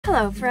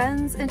Hello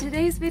friends, in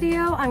today's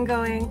video I'm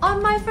going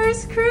on my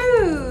first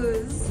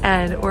cruise!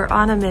 And we're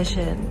on a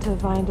mission to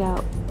find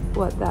out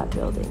what that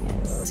building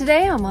is.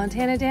 Today on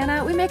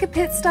MontanaDanna, we make a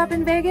pit stop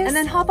in Vegas and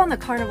then hop on the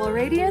Carnival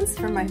Radiance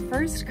for my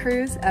first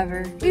cruise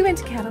ever. We went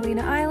to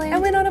Catalina Island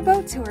and went on a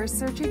boat tour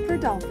searching for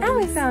dolphins. And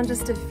we found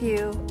just a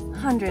few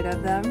hundred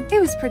of them. It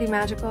was pretty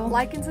magical.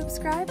 Like and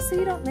subscribe so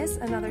you don't miss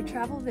another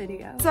travel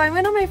video. So I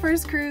went on my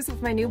first cruise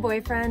with my new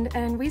boyfriend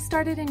and we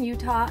started in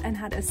Utah and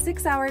had a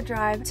 6-hour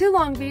drive to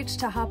Long Beach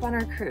to hop on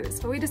our cruise.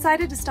 But we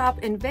decided to stop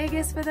in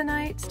Vegas for the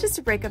night just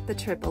to break up the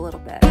trip a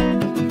little bit.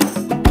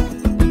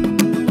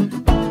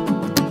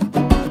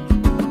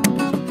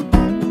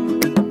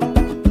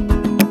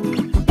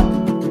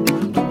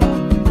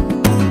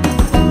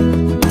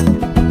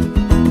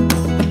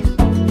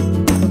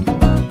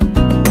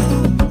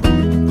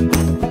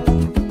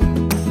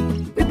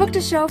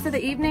 Show for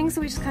the evening, so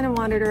we just kind of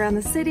wandered around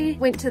the city,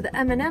 went to the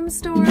M&M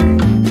store. He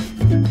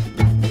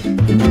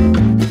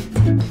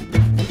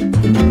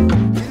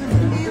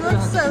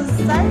looks so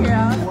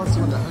sad. He wants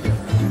someone to hug him.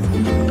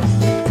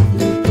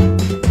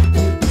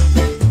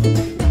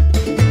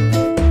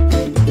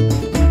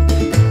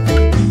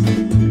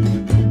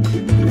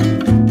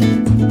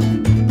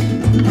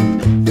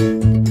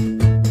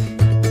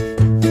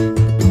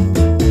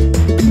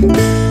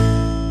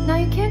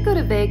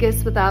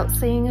 Without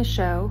seeing a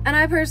show, and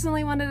I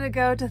personally wanted to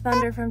go to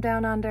Thunder from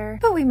Down Under,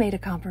 but we made a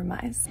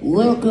compromise.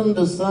 Welcome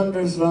to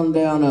Thunder from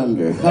Down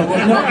Under.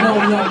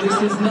 No,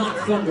 this is not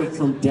Thunder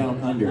from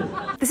Down Under.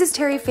 This is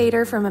Terry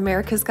Fader from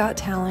America's Got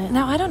Talent.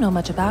 Now, I don't know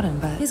much about him,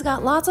 but he's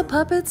got lots of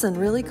puppets and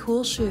really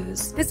cool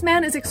shoes. This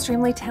man is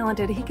extremely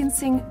talented. He can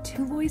sing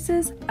 2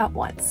 voices at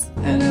once.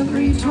 And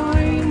every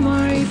time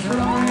I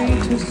try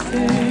to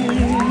stay,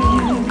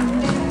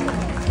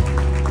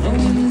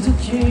 winds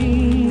of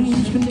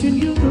change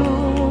continue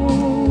blowing.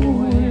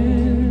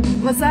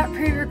 Was that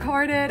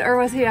pre-recorded or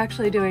was he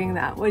actually doing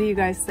that? What do you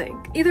guys think?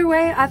 Either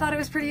way, I thought it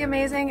was pretty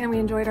amazing and we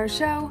enjoyed our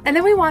show. And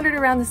then we wandered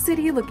around the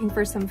city looking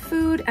for some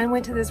food and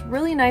went to this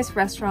really nice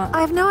restaurant.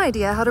 I have no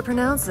idea how to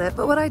pronounce it,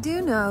 but what I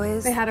do know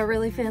is they had a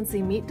really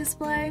fancy meat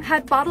display,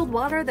 had bottled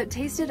water that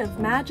tasted of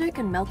magic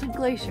and melted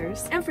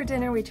glaciers. And for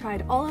dinner, we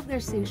tried all of their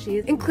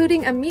sushis,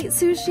 including a meat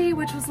sushi,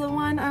 which was the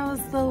one I was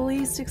the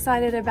least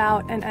excited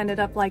about and ended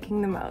up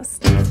liking the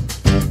most.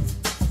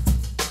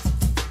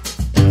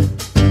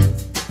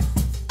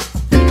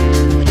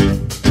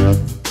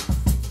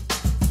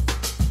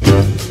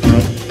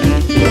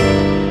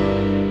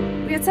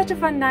 Such a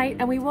fun night,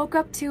 and we woke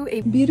up to a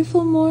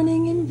beautiful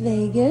morning in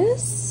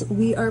Vegas.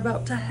 We are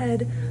about to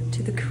head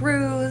to the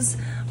cruise.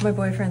 My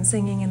boyfriend's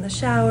singing in the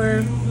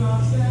shower.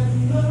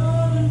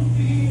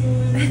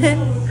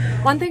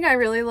 One thing I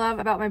really love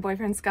about my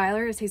boyfriend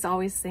Skyler is he's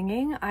always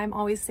singing. I'm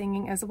always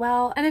singing as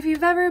well. And if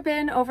you've ever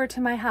been over to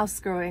my house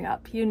growing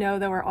up, you know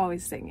that we're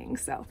always singing.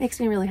 So makes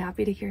me really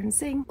happy to hear him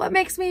sing. What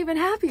makes me even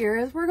happier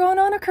is we're going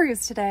on a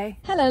cruise today.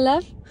 Hello,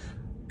 love.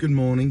 Good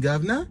morning,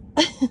 Governor.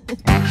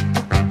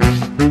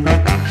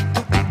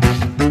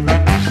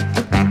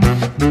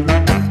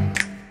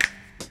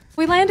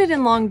 We landed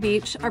in Long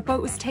Beach. Our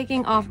boat was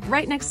taking off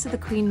right next to the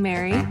Queen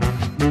Mary.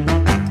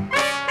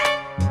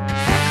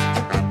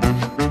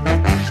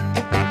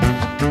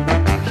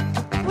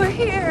 We're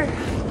here.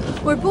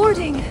 We're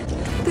boarding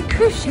the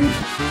cruise ship.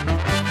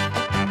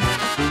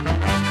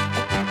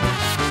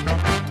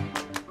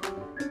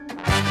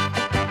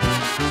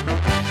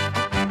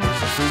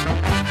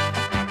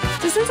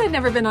 Since I'd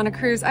never been on a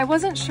cruise, I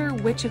wasn't sure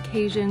which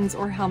occasions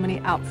or how many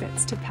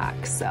outfits to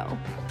pack, so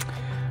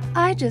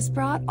I just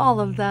brought all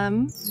of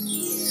them.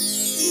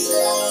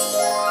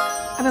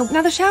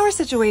 Now the shower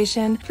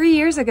situation, 3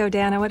 years ago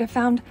Danna would have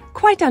found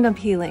quite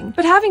unappealing,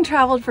 but having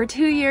traveled for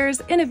 2 years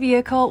in a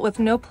vehicle with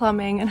no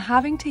plumbing and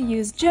having to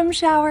use gym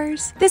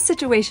showers, this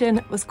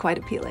situation was quite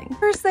appealing.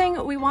 First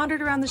thing, we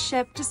wandered around the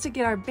ship just to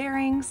get our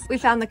bearings. We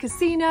found the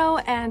casino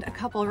and a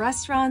couple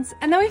restaurants,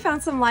 and then we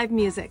found some live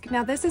music.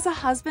 Now this is a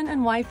husband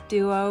and wife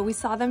duo. We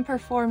saw them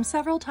perform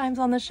several times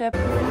on the ship.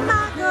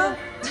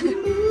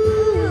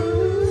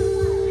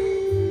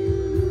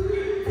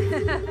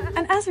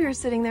 And as we were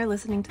sitting there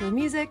listening to the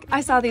music,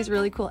 I saw these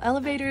really cool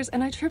elevators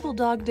and I triple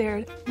dog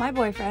dared my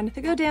boyfriend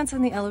to go dance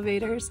in the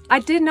elevators. I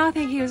did not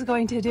think he was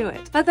going to do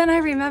it, but then I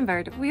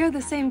remembered we are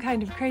the same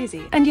kind of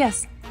crazy. And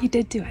yes, he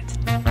did do it.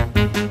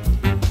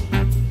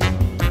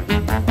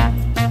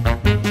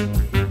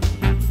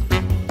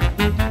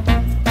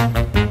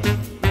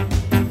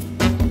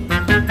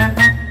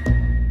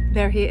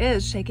 There he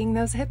is, shaking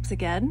those hips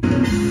again.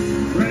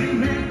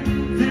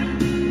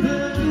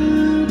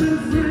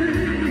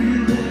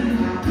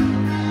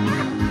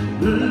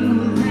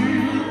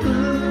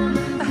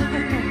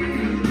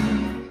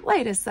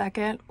 Wait a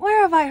second,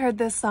 where have I heard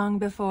this song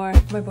before?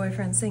 My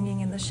boyfriend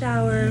singing in the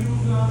shower.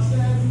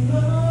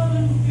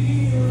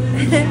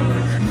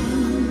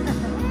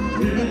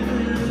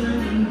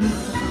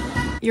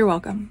 You're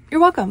welcome. You're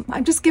welcome.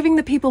 I'm just giving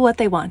the people what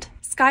they want.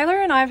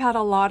 Skyler and I have had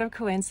a lot of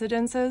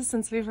coincidences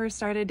since we first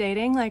started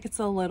dating. Like, it's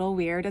a little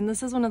weird, and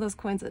this is one of those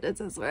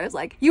coincidences where it's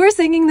like, you were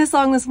singing this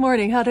song this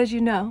morning, how did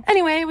you know?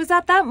 Anyway, it was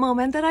at that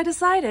moment that I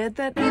decided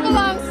that He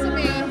belongs to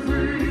me.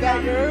 Is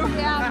that you?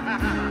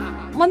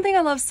 Yeah. One thing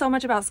I love so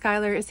much about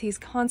Skyler is he's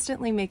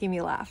constantly making me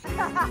laugh.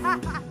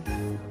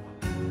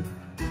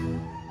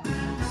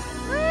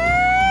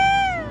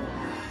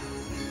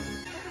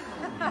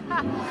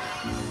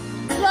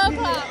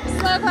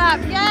 Slow clap,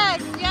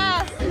 yes,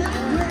 yes,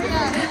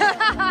 yes.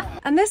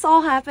 And this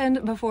all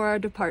happened before our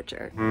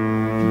departure.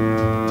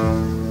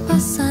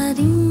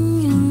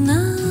 Passarinho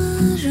na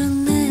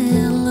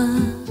janela,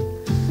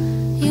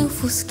 e o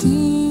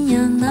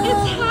fusquinha na...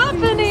 It's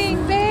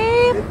happening,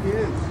 babe! It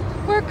is.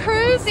 We're All the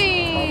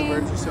cruising!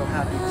 birds are so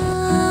happy.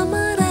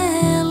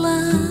 amarela,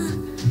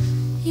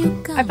 e o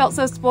I felt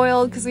so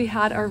spoiled because we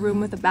had our room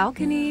with a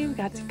balcony. We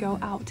got to go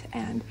out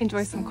and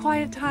enjoy some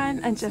quiet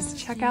time and just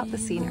check out the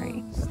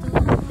scenery.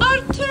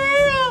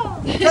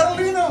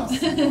 Catalina! I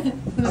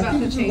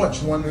think if you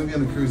watch one movie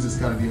on the cruise, it's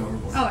gotta be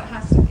Overboard. Oh, it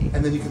has to be.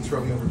 And then you can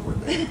throw me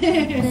overboard there.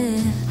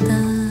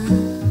 aberta.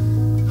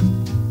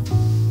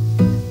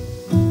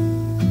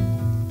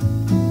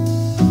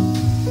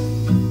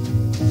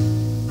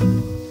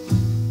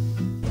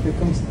 Here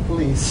comes the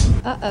police.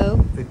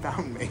 Uh-oh. They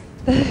found me.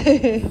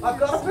 I've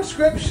got a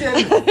prescription!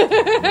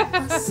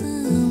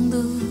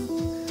 Passando,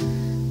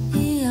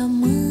 e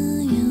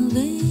amanhã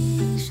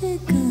vem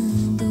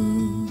chegando.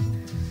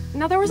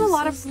 Now, there was a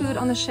lot of food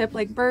on the ship,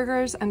 like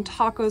burgers and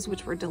tacos,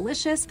 which were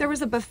delicious. There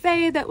was a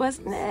buffet that was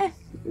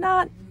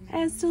not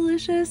as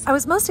delicious. I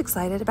was most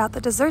excited about the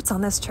desserts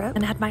on this trip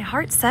and had my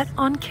heart set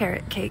on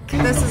carrot cake.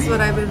 This is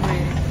what I've been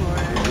waiting for.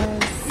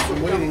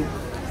 I'm waiting.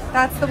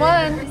 That's the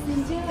one.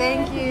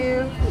 Thank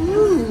you.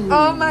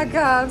 Oh my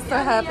God, I'm so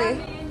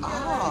happy.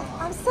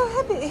 I'm so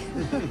happy.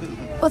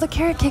 Well, the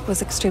carrot cake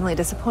was extremely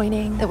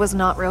disappointing. It was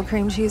not real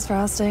cream cheese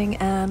frosting,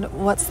 and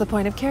what's the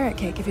point of carrot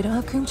cake if you don't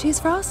have cream cheese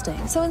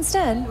frosting? So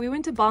instead, we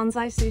went to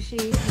Bonsai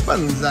Sushi.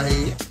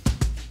 Banzai.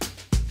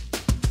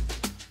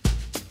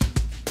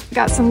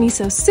 Got some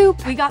miso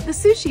soup. We got the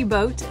sushi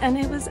boat, and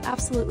it was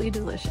absolutely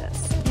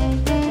delicious.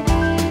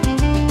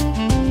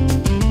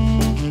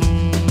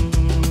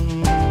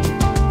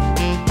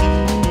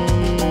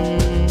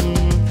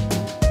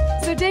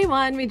 So day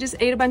one, we just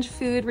ate a bunch of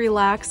food,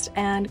 relaxed,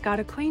 and got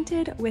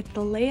acquainted with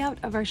the layout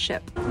of our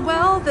ship.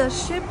 Well, the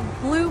ship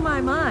blew my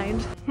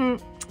mind.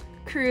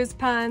 Cruise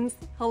puns,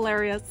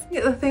 hilarious.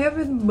 The thing I've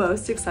been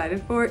most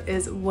excited for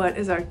is what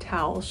is our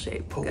towel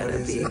shape gonna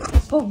be.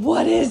 But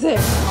what is it?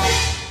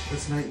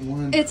 It's night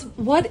one.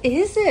 What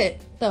is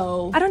it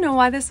though? I don't know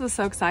why this was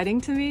so exciting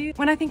to me.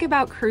 When I think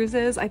about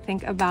cruises, I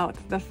think about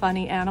the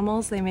funny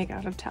animals they make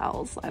out of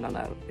towels. I don't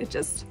know.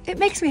 It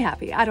makes me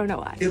happy. I don't know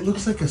why. It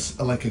looks like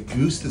a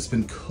goose that's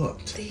been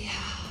cooked. Yeah.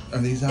 Are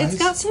these eyes?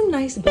 It's got some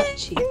nice butt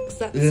cheeks.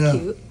 That's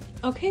cute.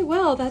 Okay,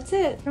 well, that's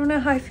it. I don't know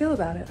how I feel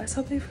about it. I was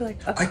hoping for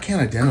like a I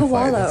can't identify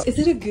koala. it. Is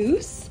it a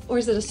goose or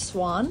is it a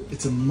swan?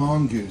 It's a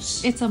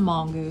mongoose. It's a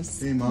mongoose.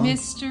 Hey, Mom.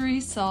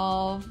 Mystery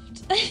solved.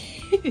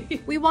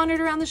 We wandered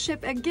around the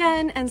ship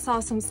again and saw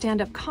some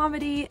stand-up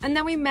comedy, and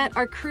then we met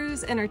our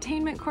cruise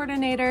entertainment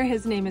coordinator.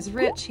 His name is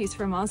Rich. He's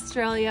from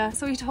Australia.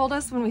 So he told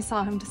us when we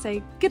saw him to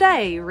say,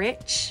 "G'day,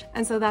 Rich."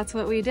 And so that's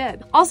what we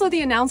did. Also,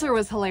 the announcer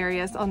was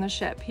hilarious on the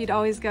ship. He'd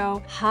always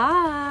go,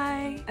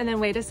 "Hi," and then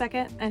wait a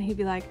second, and he'd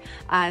be like,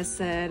 "I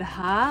said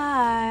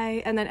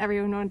hi," and then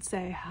everyone would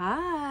say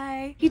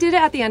hi. He did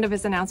it at the end of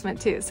his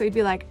announcement too. So he'd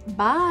be like,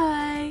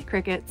 "Bye."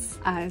 Crickets.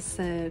 I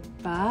said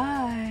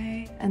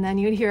bye. And then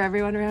you'd hear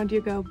everyone around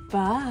you go,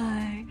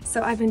 "Bye."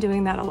 So I've been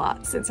doing that a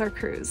lot since our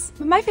cruise.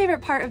 But my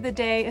favorite part of the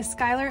day is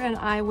Skyler and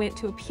I went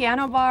to a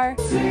piano bar.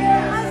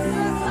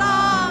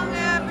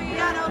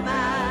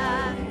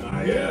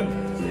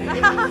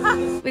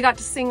 We got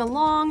to sing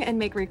along and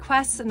make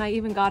requests, and I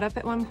even got up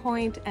at one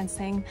point and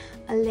sang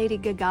a Lady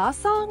Gaga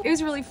song. It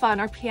was really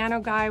fun. Our piano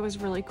guy was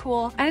really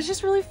cool, and it's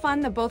just really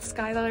fun that both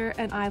Skyler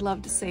and I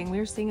love to sing. We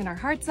were singing our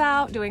hearts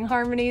out, doing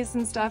harmonies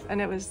and stuff, and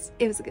it was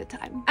a good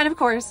time. And of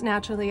course,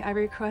 naturally, I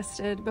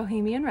requested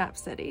Bohemian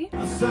Rhapsody.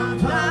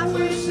 Sometimes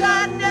wish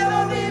I'd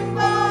never been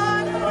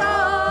born at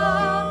all.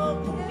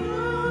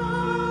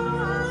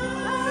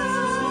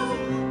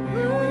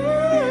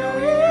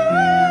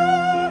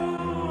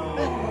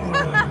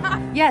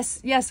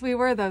 Yes, we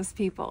were those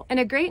people. And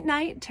a great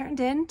night turned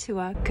into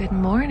a good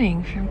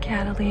morning from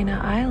Catalina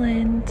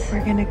Island.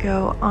 We're gonna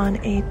go on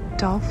a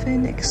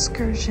dolphin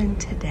excursion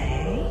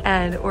today,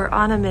 and we're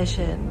on a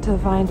mission to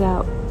find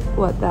out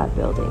what that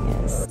building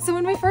is. So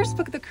when we first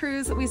booked the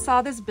cruise, we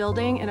saw this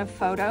building in a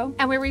photo,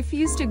 and we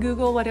refused to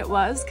Google what it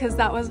was because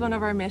that was one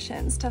of our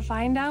missions, to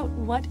find out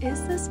what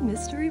is this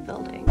mystery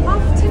building.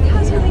 Off to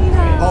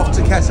Catalina! Off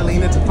to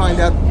Catalina to find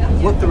out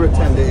what the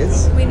rotunda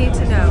is. We need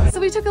to know.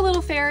 So we took a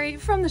little ferry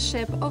from the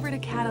ship over to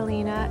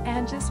Catalina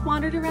and just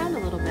wandered around a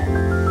little bit.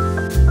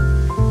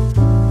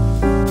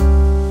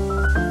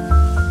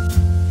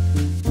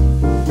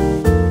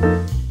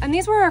 And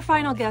these were our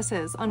final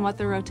guesses on what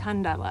the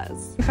rotunda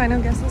was.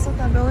 Final guesses what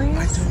that building is?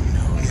 I don't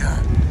know,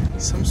 yeah.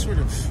 Some sort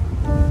of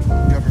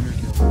government.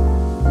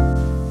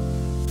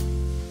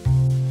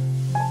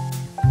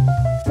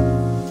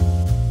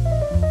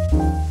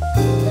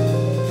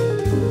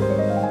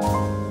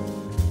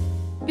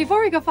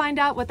 before we go find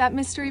out what that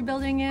mystery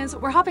building is,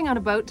 we're hopping on a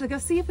boat to go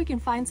see if we can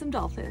find some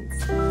dolphins.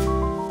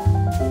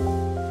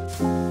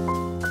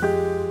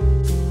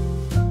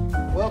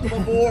 Welcome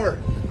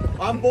aboard.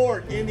 On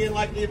board, Indian,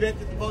 like the event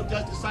that the boat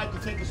does decide to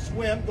take a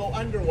swim, go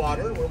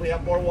underwater, where we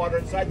have more water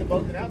inside the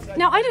boat than outside.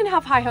 Now, I didn't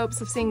have high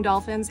hopes of seeing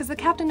dolphins because the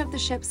captain of the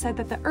ship said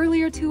that the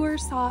earlier tour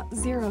saw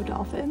 0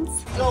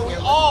 dolphins. So we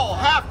all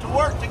have to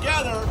work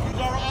together, use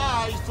our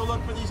eyes to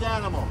look for these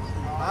animals.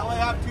 I only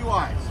have 2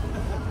 eyes.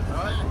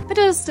 But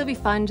it'll still be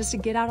fun just to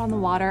get out on the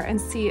water and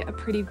see a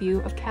pretty view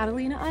of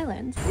Catalina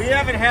Island. We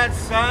haven't had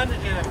sun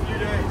in a few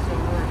days, so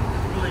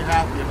we're really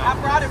happy about it.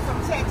 I brought it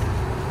from Texas.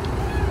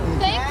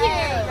 Thank you.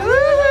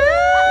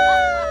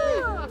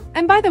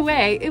 And by the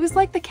way, it was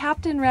like the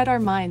captain read our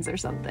minds or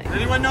something. Does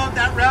anyone know what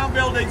that round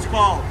building's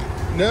called?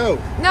 No.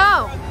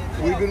 No.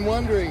 We've been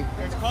wondering.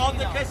 It's called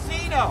the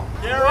casino.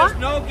 There is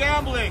no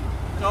gambling.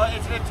 So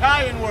it's an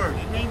Italian word.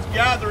 It means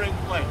gathering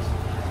place.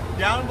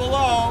 Down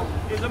below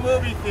is a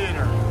movie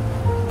theater.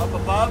 Up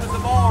above is a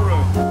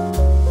ballroom.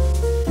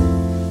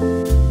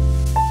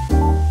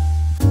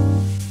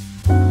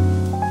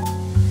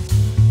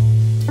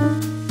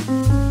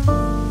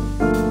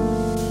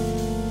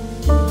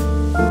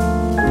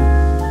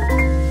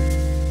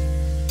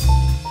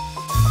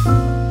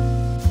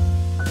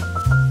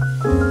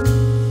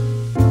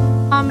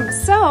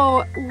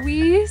 So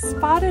we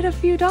spotted a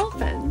few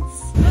dolphins.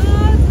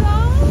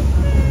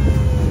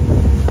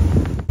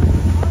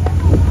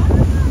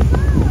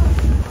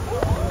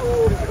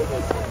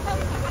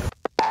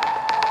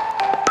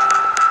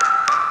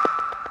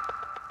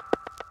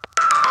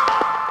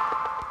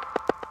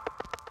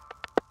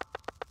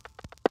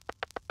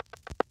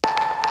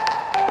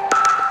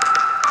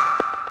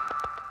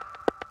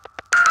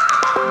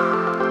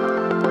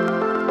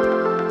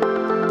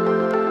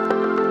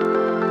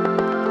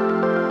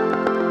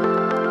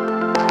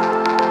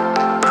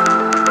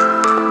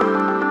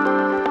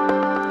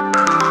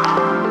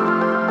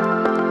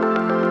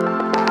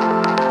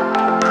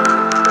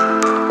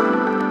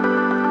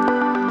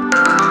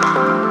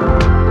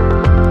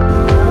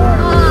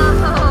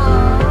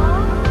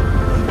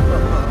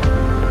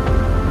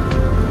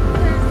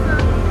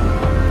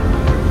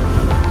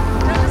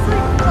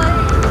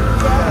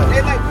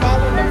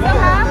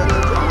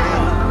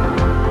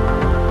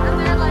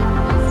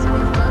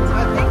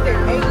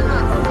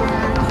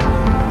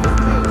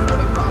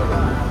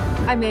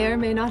 I may or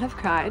may not have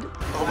cried.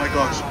 Oh my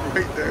gosh,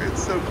 right there.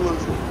 It's so close.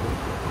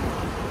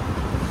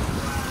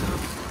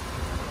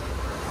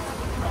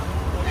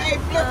 Hey,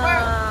 Flipper.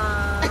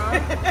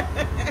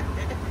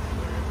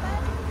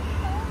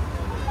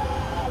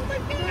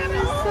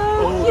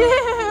 Oh.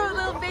 Cute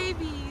little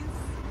babies.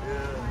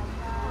 Yeah.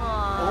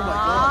 Oh my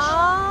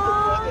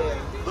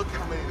gosh. Look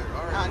how many there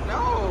are. I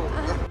know.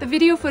 The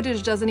video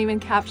footage doesn't even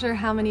capture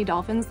how many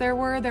dolphins there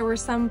were. There were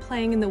some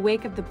playing in the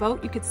wake of the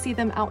boat. You could see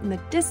them out in the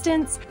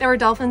distance. There were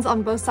dolphins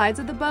on both sides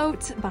of the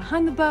boat,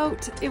 behind the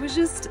boat. It was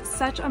just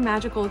such a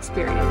magical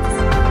experience.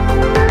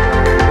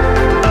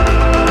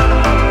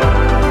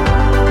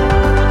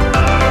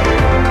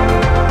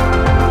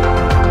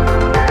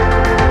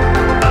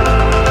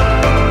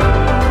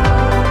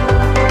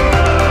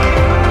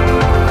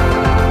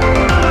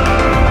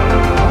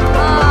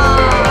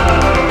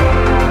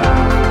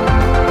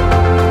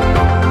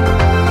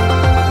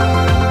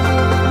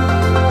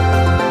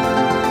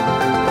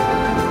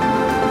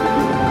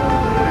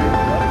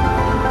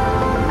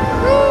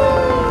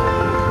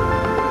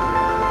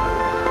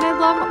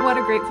 What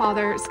a great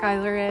father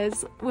Skyler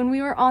is. When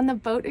we were on the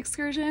boat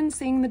excursion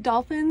seeing the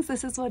dolphins,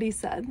 this is what he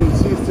said. She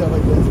used to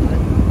like this.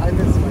 I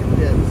miss my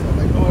kids. I'm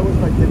like, oh, I wish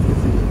my kids could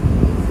see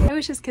this. I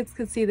wish his kids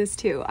could see this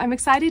too. I'm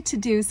excited to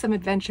do some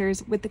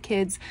adventures with the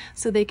kids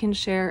so they can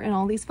share in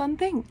all these fun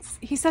things.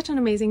 He's such an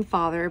amazing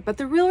father, but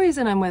the real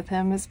reason I'm with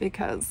him is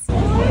because He's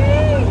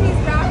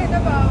rocking the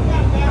boat.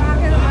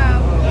 Rocking the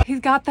boat.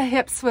 he's got the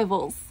hip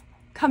swivels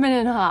coming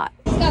in hot.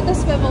 He's got the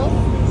swivels.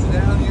 Sit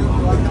down, you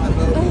rocking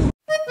the boat.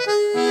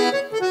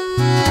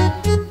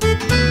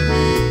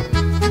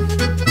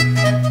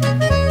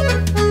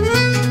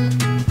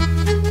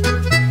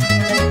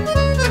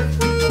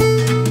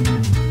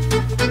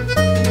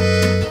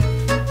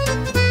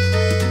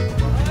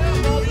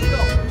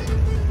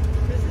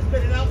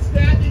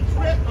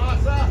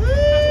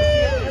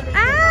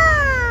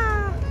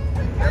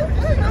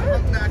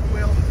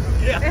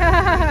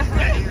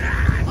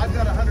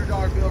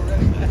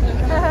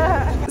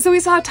 So we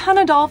saw a ton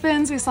of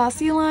dolphins, we saw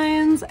sea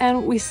lions,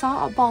 and we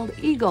saw a bald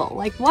eagle.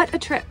 Like, what a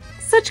trip.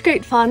 Such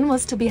great fun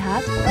was to be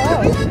had.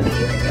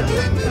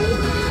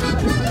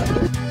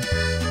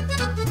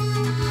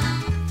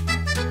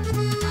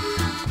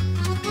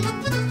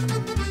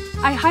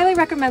 I highly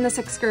recommend this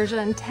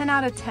excursion, 10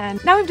 out of 10.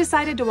 Now we've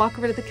decided to walk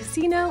over to the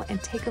casino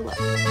and take a look.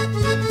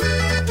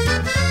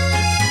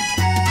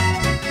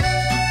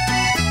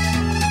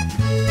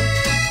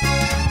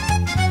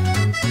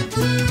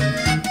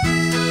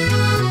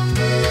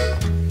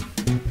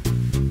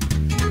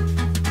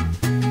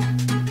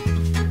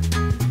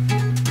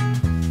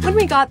 When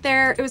we got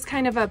there, it was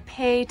kind of a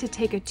pay to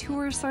take a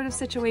tour sort of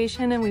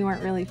situation and we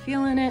weren't really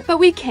feeling it. But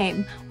we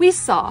came, we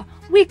saw,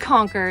 we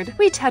conquered,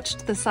 we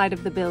touched the side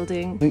of the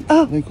building.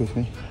 Link with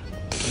me.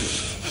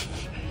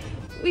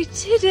 We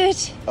did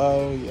it!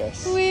 Oh,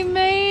 yes. We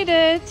made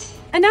it!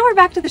 And now we're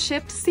back to the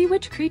ship to see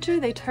which creature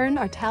they turned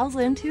our towels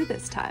into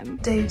this time.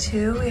 Day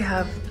 2, we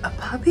have a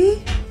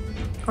puppy?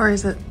 Or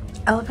is it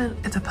elephant?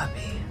 It's a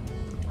puppy.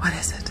 What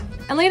is it?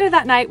 And later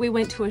that night, we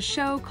went to a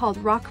show called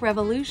Rock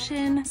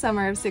Revolution,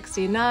 summer of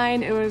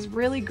 '69. It was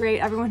really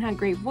great. Everyone had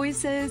great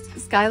voices.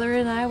 Skyler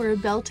and I were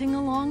belting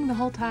along the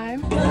whole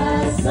time.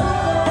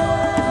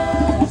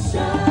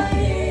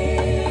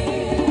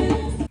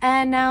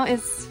 And now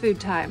it's food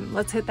time.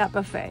 Let's hit that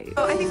buffet.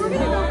 So I think we're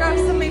gonna go grab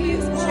some,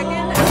 maybe some chicken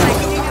and like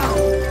hang out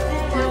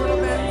for a little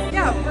bit.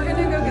 Yeah, we're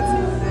gonna go get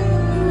some food.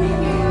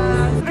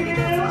 And I think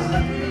that's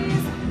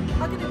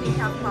all. I'll get a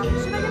decaf coffee.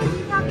 Should I get a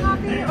decaf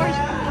coffee or?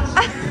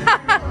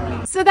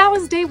 So that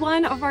was day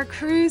 1 of our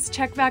cruise.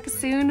 Check back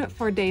soon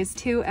for days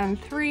 2 and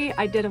 3.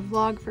 I did a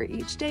vlog for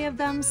each day of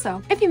them.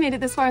 So if you made it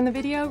this far in the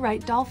video,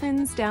 write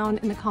dolphins down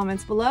in the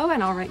comments below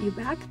and I'll write you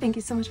back. Thank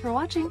you so much for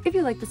watching. If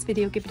you liked this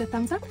video, give it a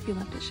thumbs up. If you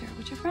loved it, share it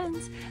with your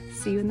friends.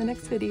 See you in the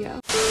next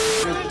video.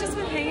 We've just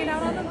been hanging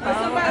out on the boat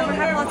and we're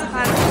having lots of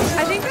fun.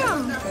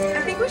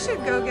 I think we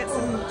should go get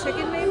some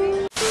chicken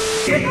maybe.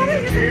 We're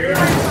probably just in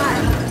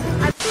fun.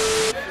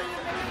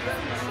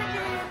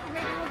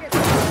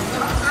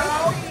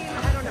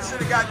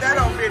 Should have got that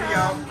on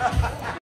video.